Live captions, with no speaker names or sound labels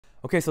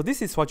Okay, so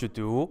this is what you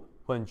do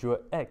when your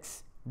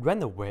ex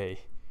ran away.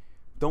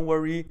 Don't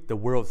worry, the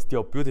world is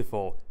still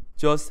beautiful.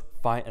 Just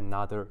find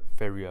another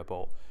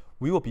variable.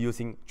 We will be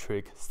using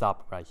trig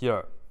sub right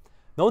here.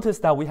 Notice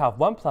that we have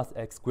 1 plus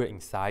x squared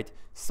inside,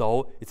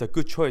 so it's a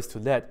good choice to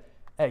let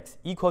x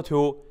equal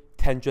to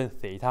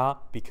tangent theta,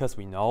 because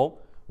we know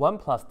 1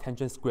 plus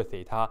tangent squared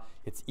theta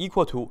is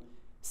equal to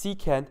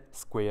secant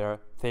square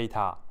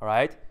theta,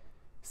 alright?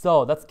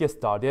 So let's get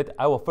started.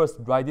 I will first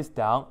write this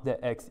down, that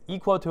x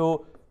equal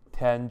to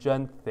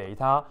tangent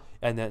theta,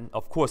 and then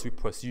of course we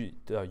proceed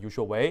the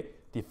usual way,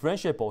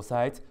 differentiate both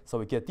sides, so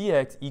we get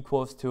dx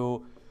equals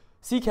to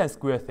secant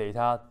square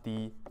theta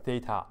d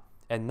theta.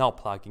 And now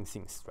plugging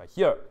things right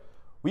here.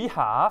 We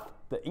have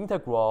the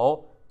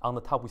integral on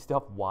the top, we still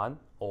have 1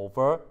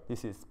 over,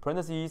 this is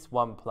parentheses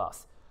 1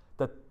 plus.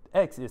 The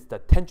x is the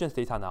tangent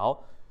theta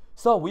now.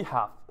 So we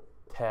have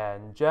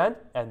tangent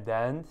and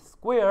then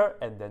square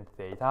and then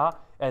theta,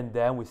 and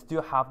then we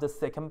still have the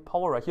second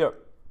power right here.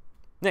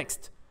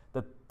 Next,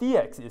 the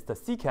dx is the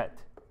secant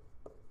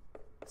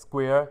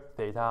square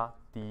theta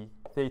d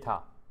theta,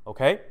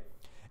 okay?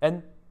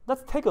 And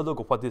let's take a look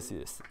at what this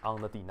is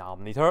on the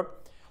denominator.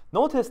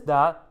 Notice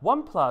that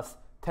 1 plus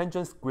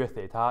tangent square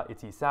theta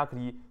is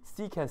exactly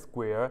secant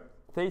square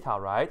theta,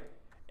 right?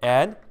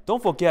 And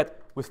don't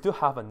forget, we still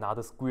have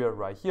another square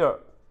right here.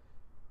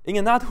 In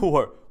another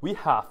word, we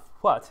have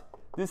what?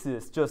 This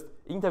is just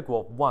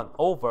integral of 1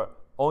 over,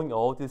 all in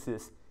all, this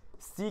is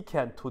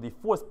secant to the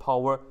 4th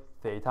power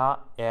theta,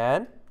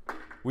 and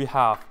we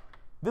have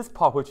this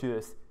part, which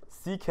is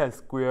secant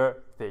square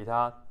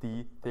theta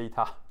d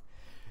theta.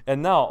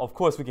 And now, of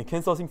course, we can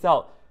cancel things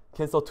out.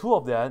 Cancel 2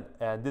 of them,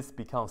 and this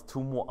becomes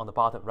 2 more on the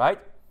bottom, right?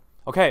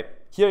 Okay,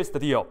 here is the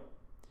deal.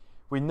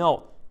 We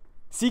know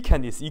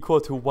secant is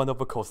equal to 1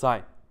 over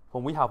cosine.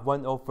 When we have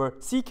 1 over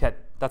secant,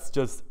 that's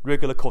just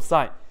regular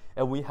cosine.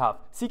 And we have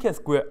secant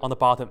squared on the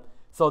bottom.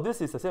 So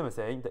this is the same as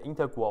saying the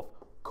integral of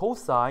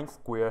cosine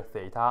square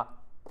theta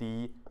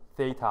d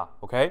theta,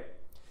 okay?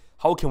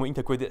 How can we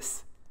integrate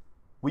this?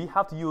 We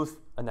have to use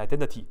an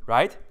identity,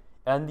 right?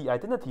 And the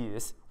identity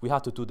is we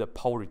have to do the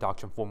power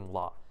reduction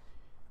formula.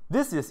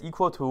 This is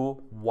equal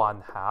to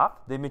 1/2.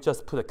 Let me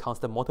just put a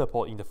constant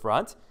multiple in the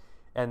front.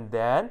 And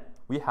then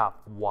we have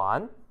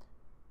 1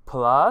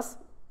 plus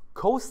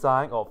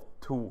cosine of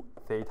 2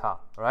 theta,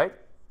 right?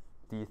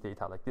 D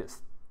theta like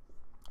this.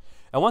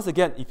 And once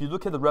again, if you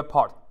look at the red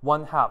part,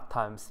 1/2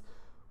 times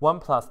 1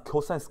 plus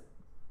cosine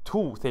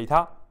 2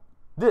 theta,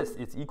 this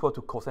is equal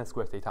to cosine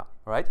square theta,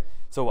 right?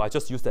 So I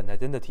just used an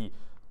identity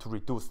to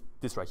reduce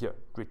this right here,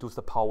 reduce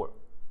the power,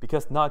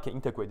 because now I can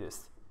integrate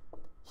this.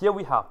 Here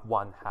we have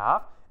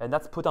 1/2, and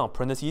let's put down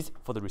parentheses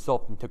for the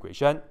result of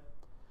integration.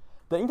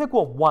 The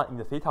integral of 1 in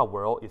the theta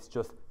world is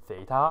just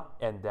theta,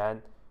 and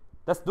then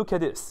let's look at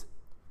this.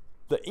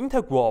 The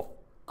integral of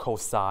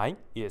cosine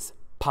is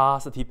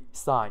positive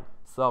sign.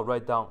 So I'll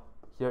write down,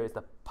 here is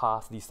the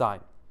positive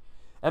sign.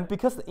 And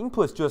because the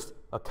input is just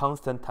a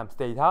constant times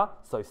theta,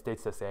 so it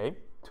stays the same,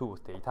 2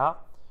 theta.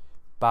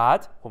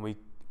 But when we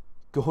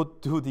go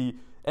to the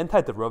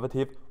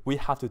antiderivative, we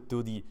have to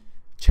do the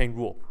chain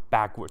rule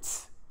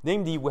backwards.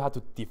 Namely, we have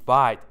to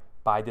divide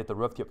by the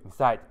derivative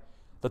inside.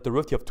 The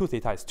derivative of 2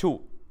 theta is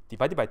 2.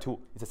 Divided by 2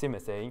 is the same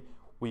as saying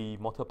we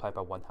multiply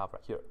by 1/2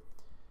 right here.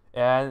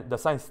 And the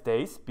sign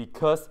stays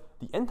because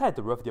the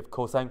antiderivative of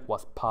cosine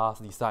was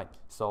positive sign.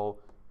 So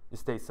it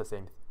stays the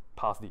same,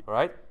 positive, all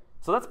right?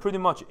 So that's pretty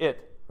much it,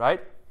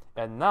 right?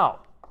 And now,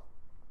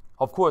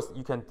 of course,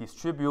 you can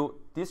distribute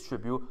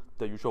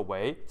the usual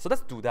way. So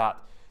let's do that.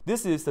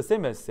 This is the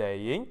same as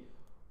saying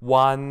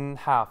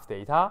 1/2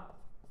 theta,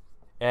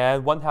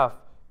 and 1/2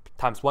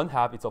 times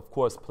 1/2 is of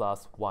course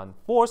plus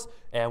 1/4,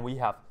 and we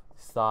have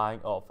sine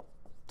of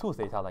 2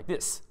 theta like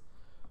this.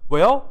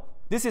 Well,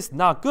 this is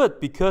not good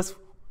because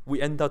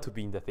we end up to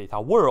be in the theta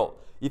world,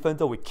 even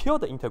though we kill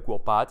the integral,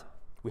 but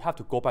we have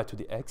to go back to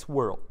the x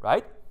world,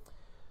 right?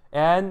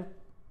 And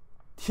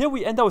here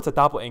we end up with a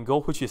double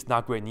angle, which is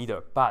not great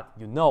neither, but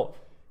you know,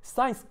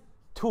 sine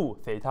 2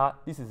 theta,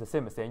 this is the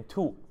same as saying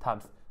 2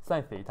 times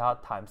sine theta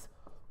times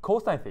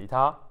cosine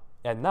theta,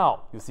 and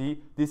now you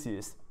see this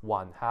is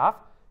 1/2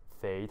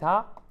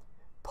 theta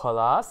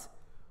plus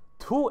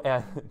 2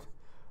 and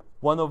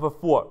 1 over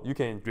 4. You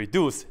can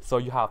reduce, so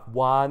you have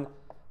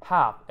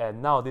 1/2,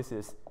 and now this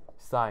is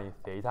sine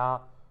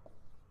theta,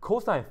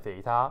 cosine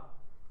theta.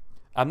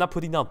 I'm not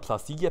putting down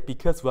plus c yet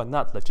because we are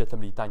not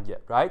legitimately done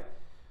yet, right?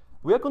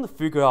 We are going to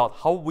figure out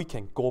how we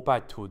can go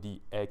back to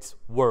the x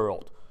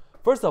world.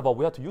 First of all,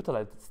 we have to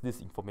utilize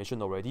this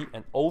information already,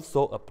 and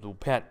also a blue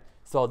pen.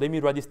 So let me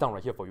write this down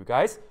right here for you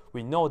guys.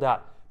 We know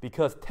that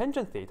because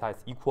tangent theta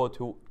is equal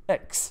to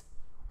x,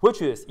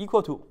 which is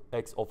equal to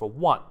x over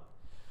 1.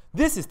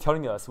 This is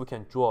telling us we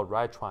can draw a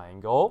right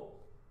triangle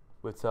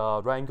with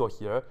a right angle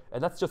here,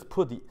 and let's just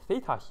put the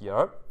theta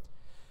here.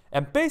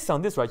 And based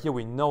on this right here,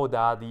 we know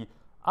that the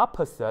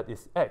opposite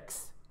is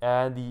x,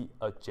 and the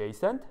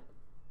adjacent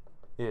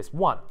is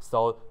 1.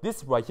 So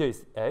this right here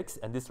is x,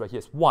 and this right here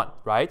is 1,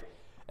 right?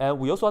 And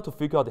we also have to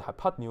figure out the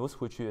hypotenuse,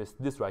 which is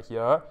this right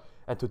here.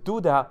 And to do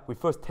that, we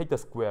first take the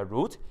square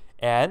root,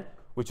 and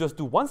we just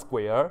do 1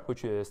 square,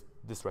 which is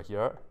this right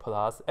here,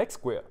 plus x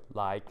squared,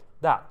 like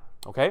that,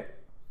 okay?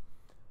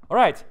 All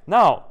right,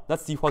 now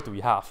let's see what do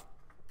we have.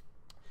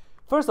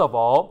 First of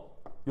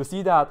all, you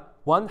see that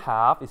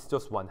 1/2 is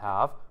just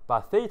 1/2,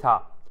 but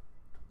theta,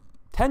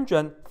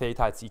 tangent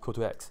theta is equal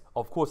to x.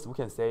 Of course, we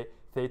can say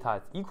theta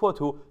is equal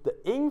to the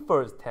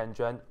inverse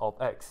tangent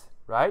of x,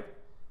 right?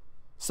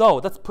 So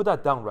let's put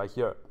that down right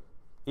here.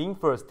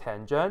 Inverse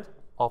tangent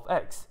of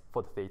x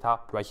for the theta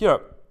right here.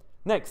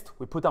 Next,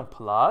 we put down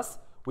plus,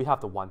 we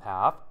have the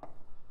 1/2.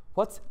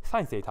 What's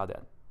sine theta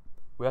then?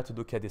 We have to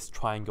look at this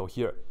triangle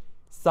here.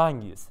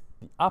 Sine is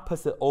the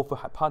opposite over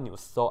hypotenuse,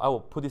 so I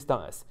will put this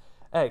down as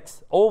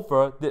x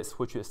over this,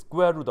 which is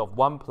square root of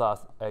 1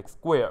 plus x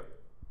squared.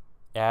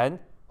 And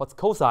what's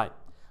cosine?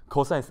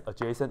 Cosine is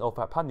adjacent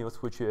over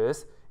hypotenuse, which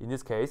is, in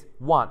this case,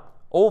 1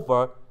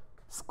 over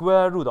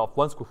square root of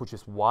 1 squared, which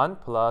is 1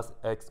 plus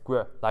x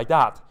squared, like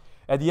that.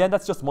 At the end,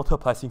 let's just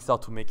multiply things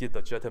out to make it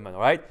legitimate,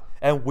 right?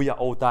 And we are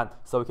all done.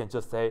 So we can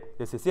just say,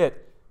 this is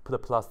it. Put a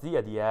plus z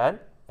at the end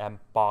and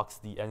box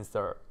the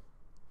answer.